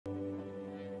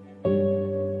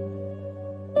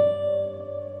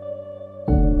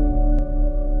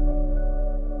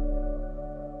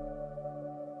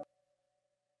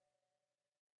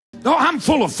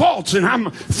full of faults and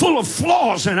I'm full of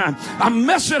flaws and I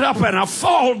mess it up and I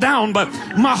fall down, but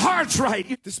my heart's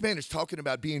right. This man is talking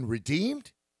about being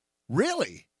redeemed?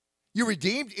 Really? You're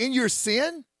redeemed in your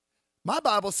sin? My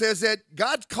Bible says that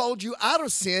God called you out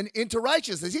of sin into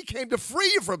righteousness. He came to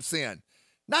free you from sin,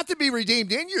 not to be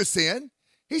redeemed in your sin.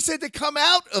 He said to come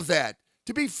out of that,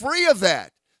 to be free of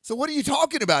that. So what are you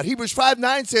talking about? Hebrews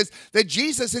 5:9 says that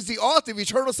Jesus is the author of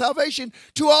eternal salvation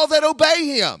to all that obey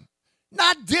him,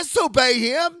 not disobey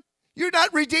him. You're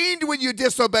not redeemed when you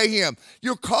disobey him.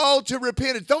 You're called to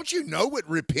repentance. Don't you know what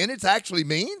repentance actually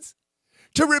means?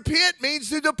 To repent means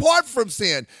to depart from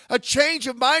sin, a change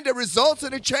of mind that results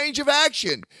in a change of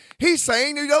action. He's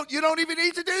saying you don't even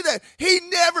need to do that. He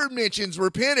never mentions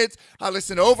repentance. I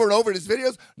listen over and over to his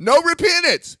videos. No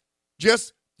repentance.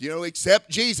 Just, accept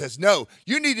Jesus. No,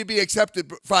 you need to be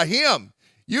accepted by him.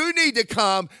 You need to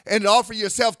come and offer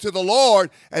yourself to the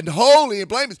Lord and holy and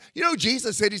blameless.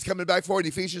 Jesus said he's coming back for in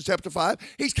Ephesians chapter 5.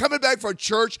 He's coming back for a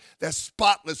church that's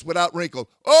spotless, without wrinkle.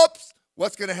 Oops.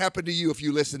 What's going to happen to you if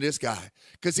you listen to this guy?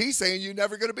 Because he's saying you're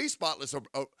never going to be spotless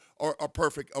or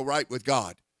perfect or right with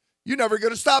God. You're never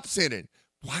going to stop sinning.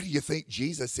 Why do you think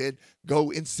Jesus said,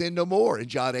 go and sin no more in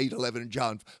John 8:11 and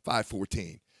John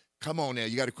 5:14? Come on now,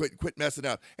 you got to quit messing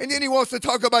up. And then he wants to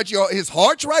talk about his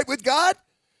heart's right with God?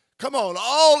 Come on,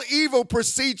 all evil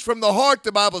proceeds from the heart,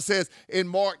 the Bible says in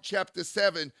Mark chapter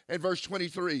 7 and verse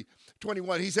 21.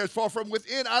 He says, for from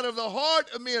within, out of the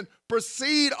heart of men,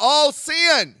 proceed all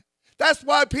sin. That's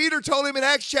why Peter told him in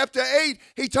Acts chapter 8,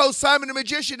 he told Simon the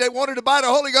magician that wanted to buy the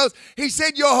Holy Ghost, he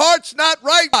said, your heart's not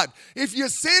right. If you're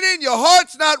sinning, your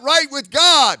heart's not right with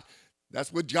God.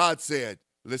 That's what God said.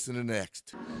 Listen to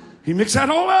next. He mixed that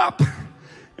all up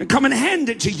and come and hand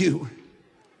it to you.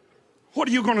 What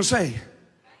are you going to say?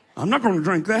 I'm not going to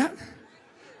drink that.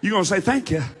 You're going to say, thank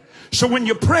you. So when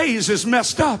your praise is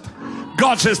messed up,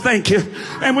 God says, thank you.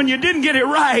 And when you didn't get it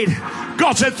right,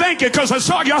 God said, thank you, because I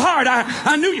saw your heart.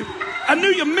 I knew you. I knew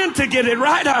you meant to get it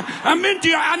right. I meant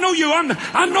you. I know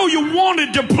you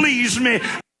wanted to please me.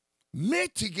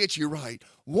 Meant to get you right.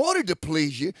 Wanted to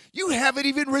please you. You haven't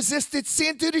even resisted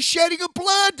sin to the shedding of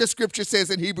blood, the scripture says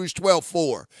in Hebrews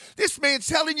 12:4. This man's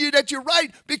telling you that you're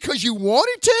right because you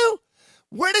wanted to?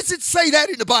 Where does it say that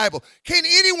in the Bible? Can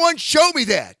anyone show me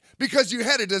that? Because you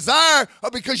had a desire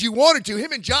or because you wanted to.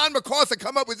 Him and John MacArthur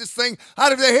come up with this thing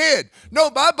out of their head.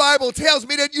 No, my Bible tells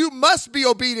me that you must be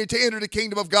obedient to enter the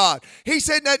kingdom of God. He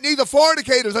said that neither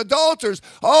fornicators, adulterers,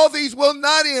 all these will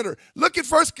not enter. Look at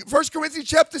 1 Corinthians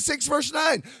chapter 6, verse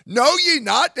 9. Know ye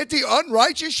not that the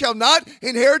unrighteous shall not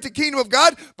inherit the kingdom of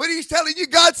God? But he's telling you,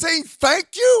 God saying,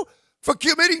 thank you for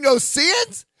committing those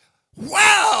sins?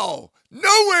 Wow.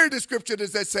 Nowhere in the scripture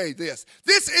does that say this.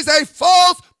 This is a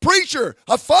false preacher,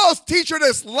 a false teacher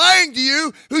that's lying to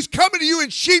you, who's coming to you in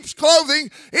sheep's clothing.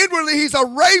 Inwardly, he's a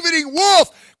ravening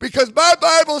wolf, because my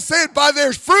Bible said, by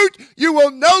their fruit you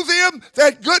will know them,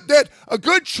 that a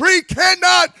good tree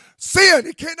cannot sin.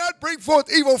 It cannot bring forth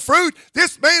evil fruit.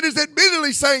 This man is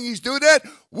admittedly saying he's doing that.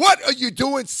 What are you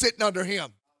doing sitting under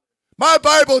him? My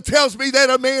Bible tells me that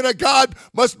a man of God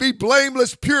must be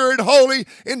blameless, pure, and holy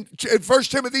in 1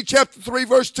 Timothy chapter 3,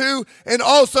 verse 2, and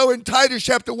also in Titus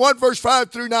chapter 1, verse 5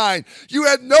 through 9. You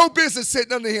had no business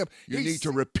sitting under him. You need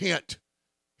to repent.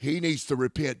 He needs to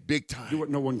repent big time. Do what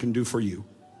no one can do for you.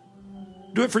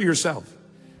 Do it for yourself.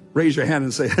 Raise your hand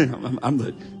and say,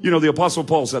 the Apostle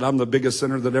Paul said, I'm the biggest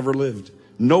sinner that ever lived.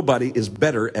 Nobody is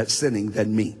better at sinning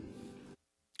than me.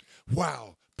 Wow.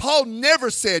 Paul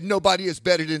never said nobody is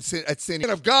better than at sinning.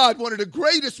 Men of God, one of the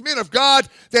greatest men of God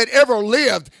that ever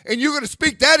lived, and you're going to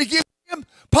speak that against him?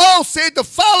 Paul said to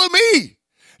follow me,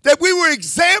 that we were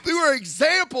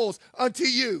examples unto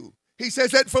you. He says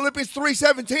that in Philippians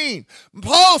 3:17.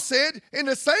 Paul said in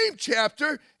the same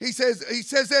chapter, he says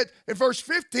that in verse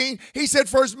 15, he said,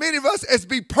 for as many of us as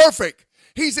be perfect.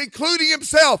 He's including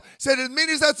himself. Said, as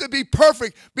many as us to be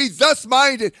perfect, be thus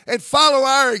minded, and follow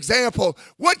our example.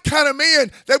 What kind of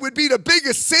man that would be the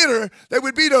biggest sinner, that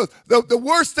would be the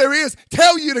worst there is,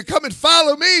 tell you to come and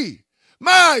follow me?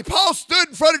 Paul stood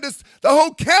in front of the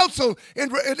whole council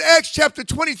in Acts chapter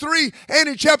 23 and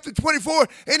in chapter 24,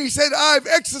 and he said, I've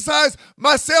exercised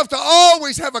myself to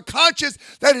always have a conscience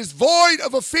that is void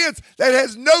of offense, that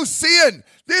has no sin.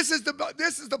 This is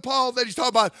the Paul that he's talking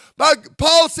about.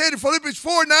 Paul said in Philippians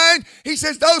 4:9, he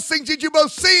says, those things that you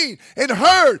both seen and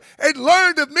heard and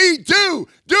learned of me, do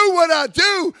what I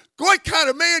do. What kind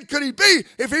of man could he be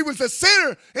if he was a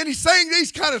sinner and he's saying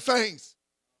these kind of things?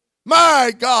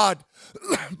 My God.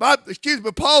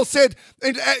 Paul said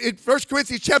in 1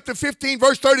 Corinthians chapter 15,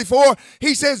 verse 34,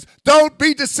 he says, don't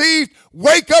be deceived.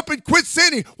 Wake up and quit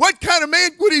sinning. What kind of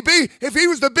man would he be if he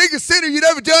was the biggest sinner you'd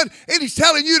ever done and he's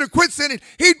telling you to quit sinning?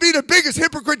 He'd be the biggest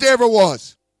hypocrite there ever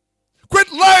was.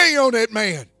 Quit lying on that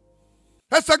man.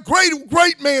 That's a great,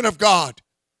 great man of God.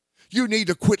 You need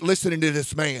to quit listening to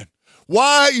this man.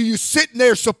 Why are you sitting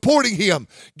there supporting him?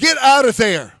 Get out of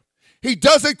there. He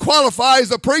doesn't qualify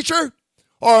as a preacher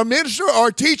or a minister or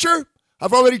a teacher.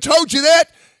 I've already told you that.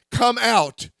 Come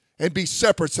out and be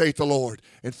separate, saith the Lord,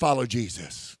 and follow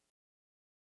Jesus.